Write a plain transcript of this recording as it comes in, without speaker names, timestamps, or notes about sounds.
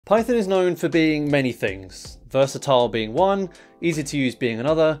Python is known for being many things, versatile being one, easy to use being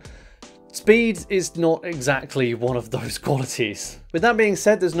another. Speed is not exactly one of those qualities. With that being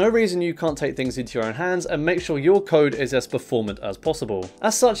said, there's no reason you can't take things into your own hands and make sure your code is as performant as possible.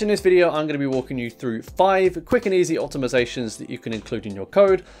 As such, in this video, I'm going to be walking you through 5 quick and easy optimizations that you can include in your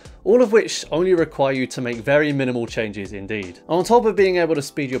code, all of which only require you to make very minimal changes indeed. On top of being able to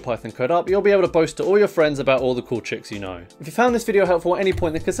speed your Python code up, you'll be able to boast to all your friends about all the cool tricks you know. If you found this video helpful at any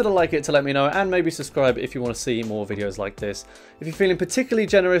point, then consider liking it to let me know, and maybe subscribe if you want to see more videos like this. If you're feeling particularly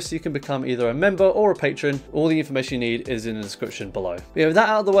generous, you can become either a member or a patron. All the information you need is in the description below. But yeah, with that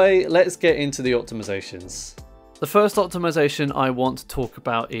out of the way, let's get into the optimizations. The first optimization I want to talk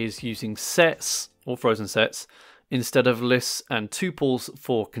about is using sets or frozen sets instead of lists and tuples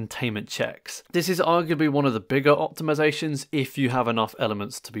for containment checks. This is arguably one of the bigger optimizations if you have enough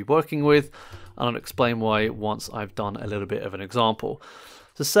elements to be working with, and I'll explain why once I've done a little bit of an example.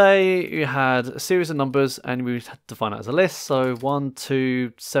 So say you had a series of numbers and we had to define it as a list, so 1,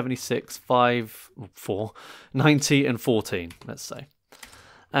 2, 76, 5, 4, 90 and 14, let's say.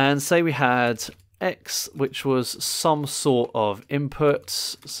 And say we had x, which was some sort of input,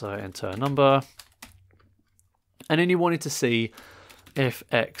 so enter a number. And then you wanted to see if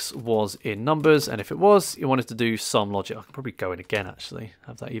x was in numbers, and if it was, you wanted to do some logic. I could probably go in again, actually,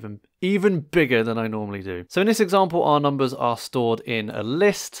 have that even bigger than I normally do. So in this example, our numbers are stored in a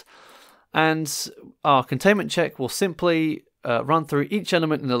list, and our containment check will simply run through each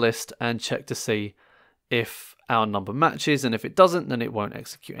element in the list and check to see if our number matches, and if it doesn't, then it won't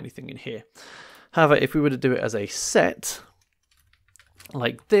execute anything in here. However, if we were to do it as a set,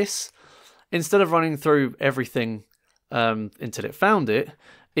 like this, instead of running through everything until it found it,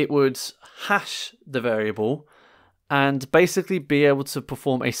 it would hash the variable and basically be able to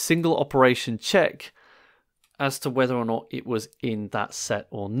perform a single operation check as to whether or not it was in that set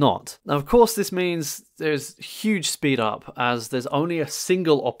or not. Now, of course, this means there's huge speed up, as there's only a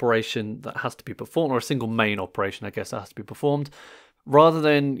single operation that has to be performed, or a single main operation, I guess, that has to be performed, rather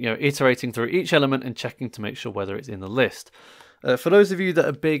than iterating through each element and checking to make sure whether it's in the list. For those of you that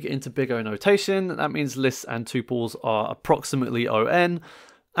are big into big O notation, that means lists and tuples are approximately ON,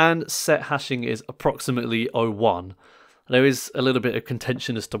 and set hashing is approximately O1. There is a little bit of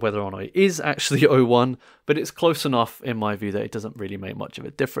contention as to whether or not it is actually O1, but it's close enough in my view that it doesn't really make much of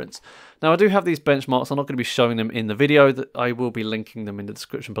a difference. Now, I do have these benchmarks. I'm not going to be showing them in the video. That I will be linking them in the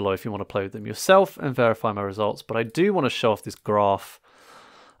description below if you want to play with them yourself and verify my results. But I do want to show off this graph.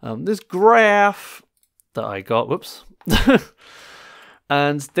 This graph that I got. Whoops.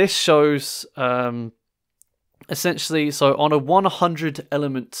 And this shows essentially, so on a 100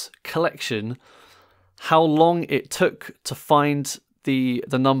 element collection, how long it took to find the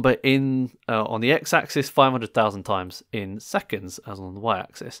number in on the x-axis 500,000 times in seconds, as on the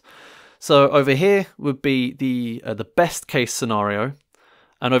y-axis. So over here would be the best case scenario,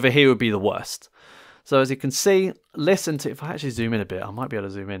 and over here would be the worst. So as you can see, listen to, if I actually zoom in a bit, I might be able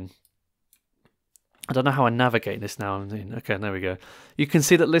to zoom in. I don't know how I navigate this now. Okay, there we go. You can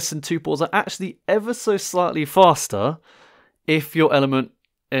see that lists and tuples are actually ever so slightly faster if your element,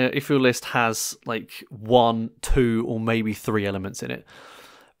 if your list has like 1, 2, or maybe 3 elements in it.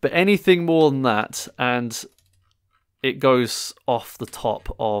 But anything more than that, and it goes off the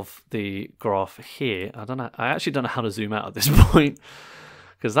top of the graph here. I actually don't know how to zoom out at this point,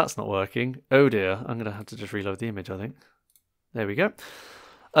 because that's not working. Oh dear, I'm going to have to just reload the image, I think. There we go.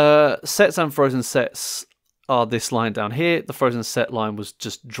 Sets and frozen sets are this line down here. The frozen set line was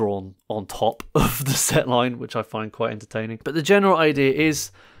just drawn on top of the set line, which I find quite entertaining. But the general idea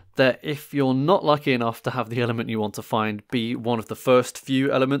is that if you're not lucky enough to have the element you want to find be one of the first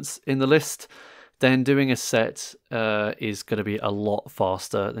few elements in the list, then doing a set is going to be a lot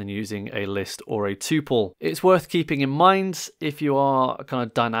faster than using a list or a tuple. It's worth keeping in mind if you are kind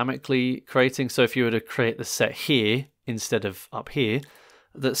of dynamically creating. So if you were to create the set here instead of up here,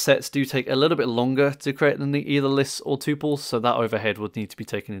 that sets do take a little bit longer to create than either lists or tuples, so that overhead would need to be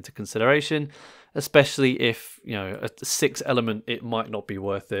taken into consideration, especially if, a 6 element, it might not be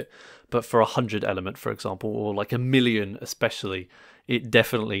worth it, but for 100 element, for example, or like 1,000,000 especially, it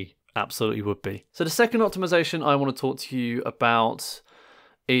definitely absolutely would be. So the second optimization I want to talk to you about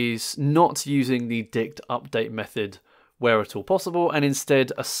is not using the dict.update method where at all possible, and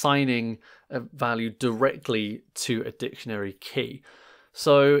instead assigning a value directly to a dictionary key.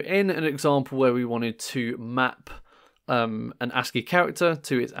 So in an example where we wanted to map an ASCII character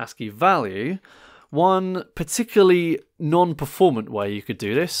to its ASCII value, one particularly non-performant way you could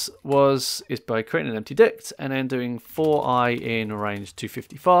do this is by creating an empty dict and then doing for I in range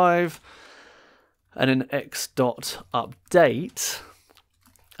 255 and then x.update,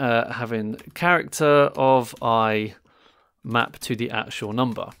 having character of I map to the actual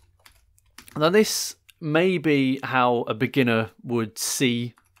number. Now this may be how a beginner would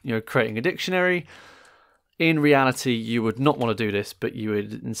see, creating a dictionary. In reality, you would not want to do this, but you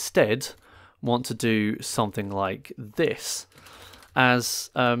would instead want to do something like this. As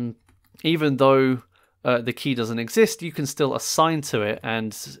even though the key doesn't exist, you can still assign to it,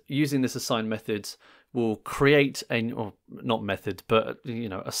 and using this assign method will create a, or not method, but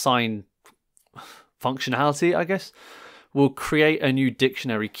assign functionality, I guess, will create a new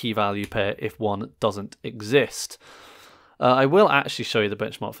dictionary key value pair if one doesn't exist. I will actually show you the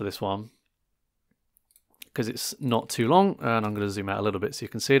benchmark for this one because it's not too long, and I'm going to zoom out a little bit so you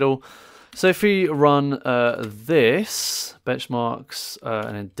can see it all. So if we run this benchmarks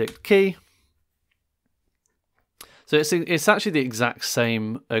and then dict key, so it's actually the exact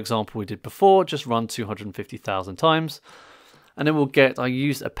same example we did before, just run 250,000 times, and then we'll get, I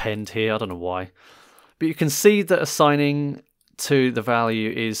used append here, I don't know why, but you can see that assigning to the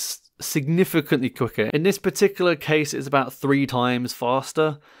value is significantly quicker. In this particular case, it's about 3 times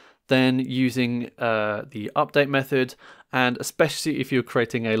faster than using the update method, and especially if you're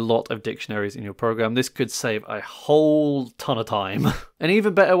creating a lot of dictionaries in your program, this could save a whole ton of time. An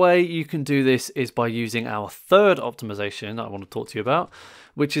even better way you can do this is by using our third optimization that I want to talk to you about,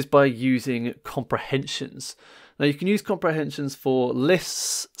 which is by using comprehensions. Now you can use comprehensions for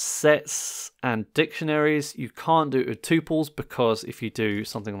lists, sets, and dictionaries. You can't do it with tuples, because if you do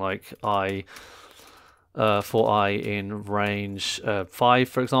something like for I in range 5,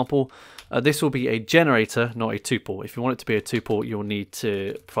 for example, this will be a generator, not a tuple. If you want it to be a tuple, you'll need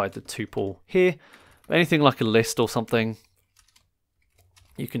to provide the tuple here. But anything like a list or something,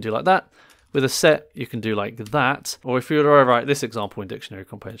 you can do like that. With a set, you can do like that. Or if you were to write this example in dictionary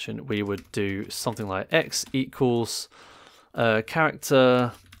comprehension, we would do something like x equals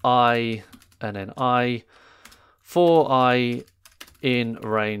character I and then I for I in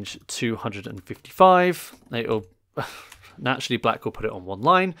range 255. It'll naturally black will put it on one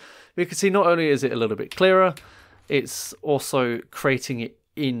line. We can see not only is it a little bit clearer, it's also creating it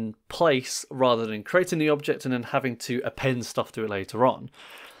in place rather than creating the object and then having to append stuff to it later on.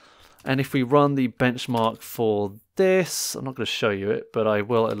 And if we run the benchmark for this, I'm not going to show you it, but I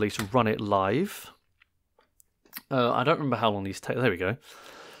will at least run it live. I don't remember how long these take. There we go.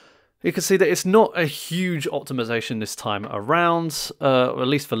 You can see that it's not a huge optimization this time around, or at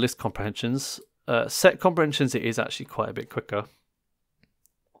least for list comprehensions. Set comprehensions, it is actually quite a bit quicker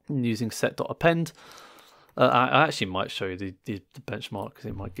using set.append. I actually might show you the benchmark because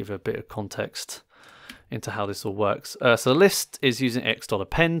it might give a bit of context into how this all works. So a list is using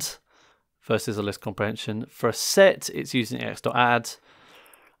x.append versus a list comprehension. For a set, it's using x.add.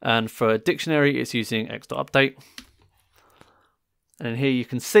 And for a dictionary, it's using x.update. And here you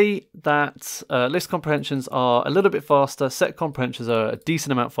can see that list comprehensions are a little bit faster, set comprehensions are a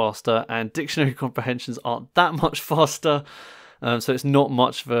decent amount faster, and dictionary comprehensions aren't that much faster. So it's not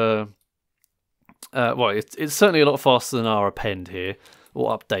much of a... well, it's certainly a lot faster than our append here,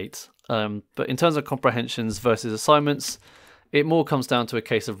 or update. But in terms of comprehensions versus assignments, it more comes down to a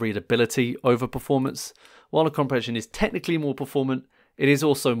case of readability over performance. While a comprehension is technically more performant, it is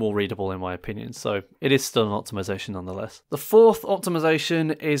also more readable in my opinion, so it is still an optimization nonetheless. The fourth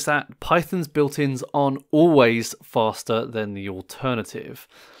optimization is that Python's built-ins aren't always faster than the alternative.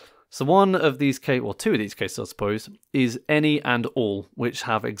 So one of these cases, or two of these cases I suppose, is any and all, which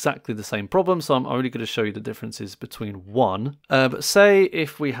have exactly the same problem, so I'm only going to show you the differences between one. But say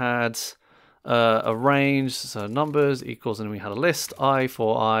if we had a range, so numbers equals, and we had a list, I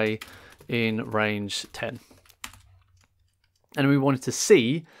for I in range 10. And we wanted to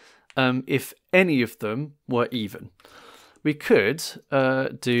see if any of them were even. We could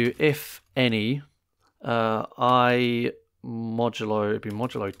do if any I modulo, it'd be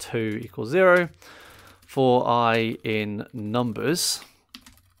modulo 2 equals 0 for I in numbers,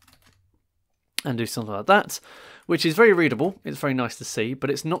 and do something like that, which is very readable. It's very nice to see, but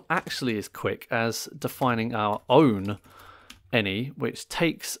it's not actually as quick as defining our own any, which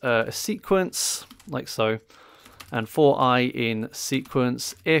takes a sequence like so. And for I in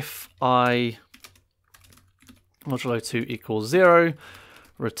sequence, if I modulo 2 equals 0,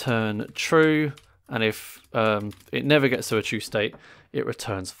 return true. And if it never gets to a true state, it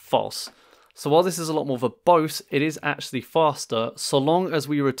returns false. So while this is a lot more verbose, it is actually faster so long as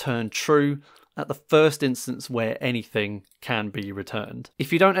we return true at the first instance where anything can be returned.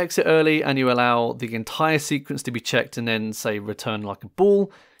 If you don't exit early and you allow the entire sequence to be checked and then say return like a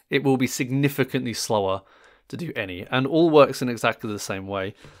bool, it will be significantly slower to do any, and all works in exactly the same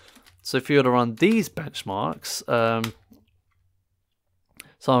way. So if you were to run these benchmarks,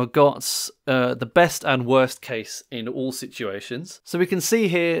 So I've got the best and worst case in all situations. So we can see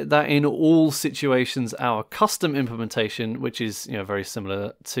here that in all situations, our custom implementation, which is very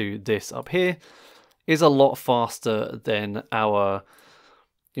similar to this up here, is a lot faster than our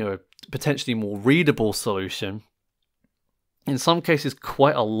potentially more readable solution. In some cases,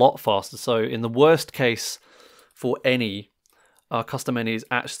 quite a lot faster. So in the worst case for any, our custom any is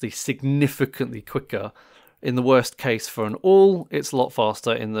actually significantly quicker. In the worst case for an all, it's a lot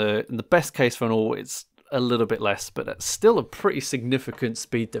faster. In the best case for an all, it's a little bit less, but that's still a pretty significant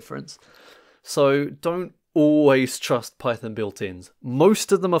speed difference. So don't always trust Python built-ins.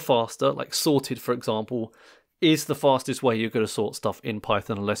 Most of them are faster, like sorted, for example, is the fastest way you're going to sort stuff in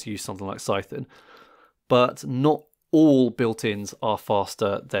Python unless you use something like Python. But not all built-ins are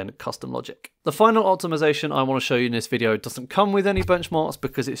faster than custom logic. The final optimization I want to show you in this video doesn't come with any benchmarks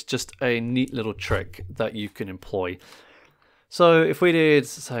because it's just a neat little trick that you can employ. So if we did,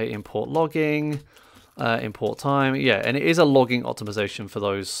 say, import logging, import time, yeah, and it is a logging optimization for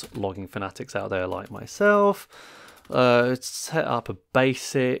those logging fanatics out there like myself. Set up a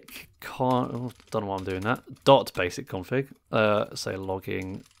basic, don't know why I'm doing that, .basic config, say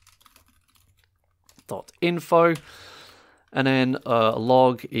logging .info, and then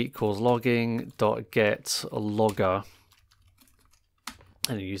log equals logging .get logger,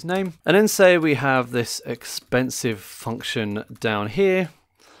 and you use name. And then say we have this expensive function down here,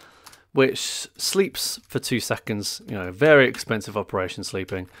 which sleeps for 2 seconds, very expensive operation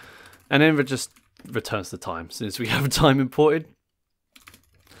sleeping, and then it just returns the time since we have time imported.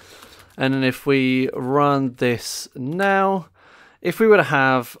 And then if we run this now, if we were to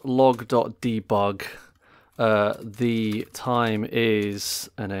have log.debug, the time is,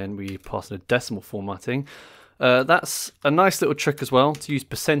 and then we pass in a decimal formatting, that's a nice little trick as well, to use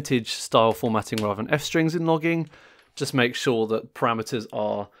percentage style formatting rather than F strings in logging. Just make sure that parameters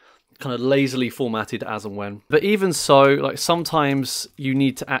are kind of lazily formatted as and when. But even so, like sometimes you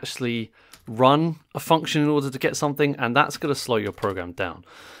need to actually run a function in order to get something, and that's going to slow your program down.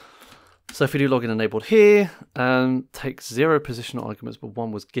 So if we do login enabled here, takes 0 positional arguments, but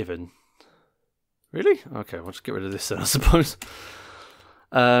 1 was given. Really? Okay, we'll just get rid of this then, I suppose.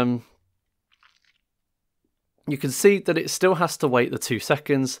 You can see that it still has to wait the 2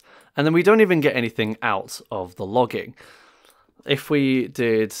 seconds, and then we don't even get anything out of the logging. If we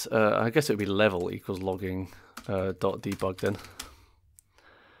did, I guess it would be level equals logging .debug then.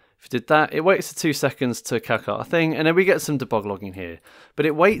 If we did that, it waits the 2 seconds to calculate a thing, and then we get some debug logging here. But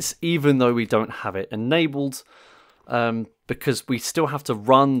it waits even though we don't have it enabled, because we still have to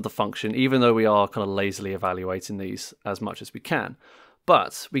run the function, even though we are kind of lazily evaluating these as much as we can.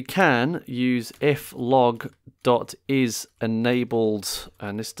 But we can use if log.isEnabled,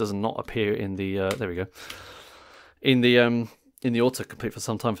 and this does not appear in the, there we go, in the autocomplete for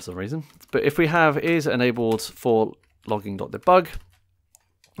some time for some reason. But if we have isEnabled for logging.debug,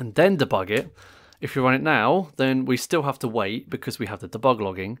 and then debug it, if you run it now, then we still have to wait because we have the debug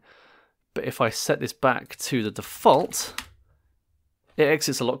logging. But if I set this back to the default, it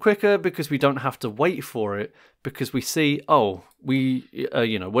exits a lot quicker because we don't have to wait for it, because we see, oh, we're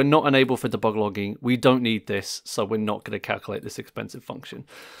not enabled for debug logging, we don't need this, so we're not going to calculate this expensive function.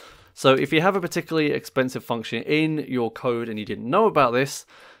 So if you have a particularly expensive function in your code and you didn't know about this,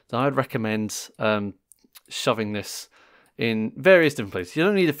 then I'd recommend shoving this in various different places. You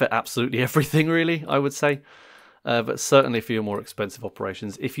don't need it for absolutely everything, really, I would say. But certainly for your more expensive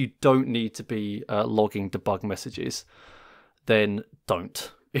operations, if you don't need to be logging debug messages, then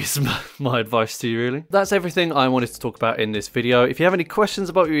don't, is my advice to you, really. That's everything I wanted to talk about in this video. If you have any questions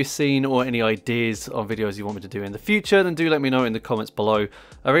about what you've seen or any ideas on videos you want me to do in the future, then do let me know in the comments below.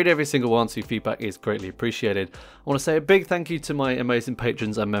 I read every single one, so your feedback is greatly appreciated. I want to say a big thank you to my amazing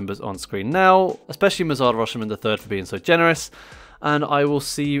patrons and members on screen now, especially Mazard Rosherman III for being so generous. And I will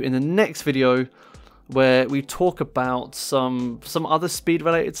see you in the next video, where we talk about some other speed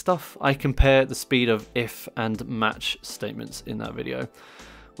related stuff. I compare the speed of if and match statements in that video,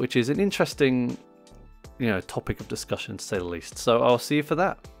 which is an interesting, topic of discussion to say the least. So I'll see you for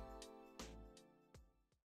that.